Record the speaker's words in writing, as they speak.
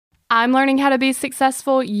I'm learning how to be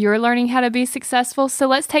successful. You're learning how to be successful. So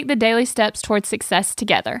let's take the daily steps towards success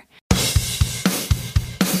together.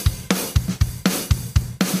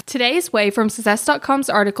 Today's way from Success.com's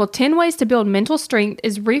article, 10 Ways to Build Mental Strength,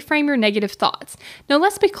 is reframe your negative thoughts. Now,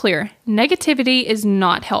 let's be clear. Negativity is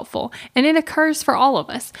not helpful, and it occurs for all of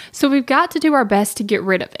us. So we've got to do our best to get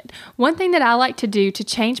rid of it. One thing that I like to do to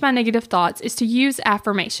change my negative thoughts is to use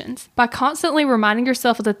affirmations. By constantly reminding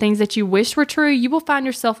yourself of the things that you wish were true, you will find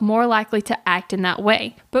yourself more likely to act in that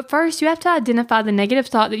way. But first, you have to identify the negative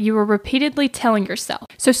thought that you are repeatedly telling yourself.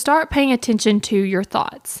 So start paying attention to your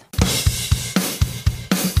thoughts.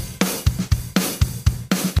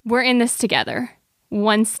 We're in this together,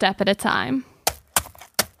 one step at a time.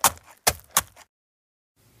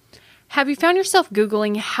 Have you found yourself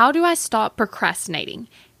Googling, how do I stop procrastinating?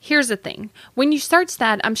 Here's the thing. When you search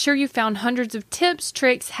that, I'm sure you found hundreds of tips,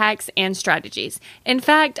 tricks, hacks, and strategies. In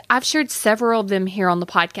fact, I've shared several of them here on the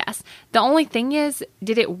podcast. The only thing is,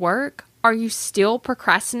 did it work? Are you still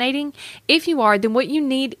procrastinating? If you are, then what you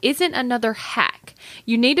need isn't another hack.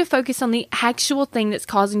 You need to focus on the actual thing that's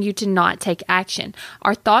causing you to not take action.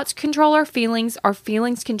 Our thoughts control our feelings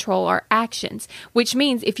control our actions, which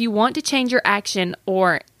means if you want to change your action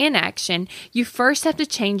or inaction, you first have to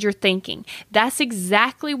change your thinking. That's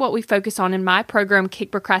exactly what we focus on in my program,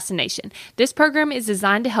 Kick Procrastination. This program is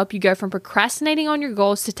designed to help you go from procrastinating on your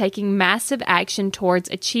goals to taking massive action towards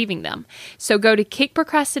achieving them. So go to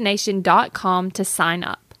kickprocrastination.com to sign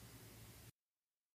up.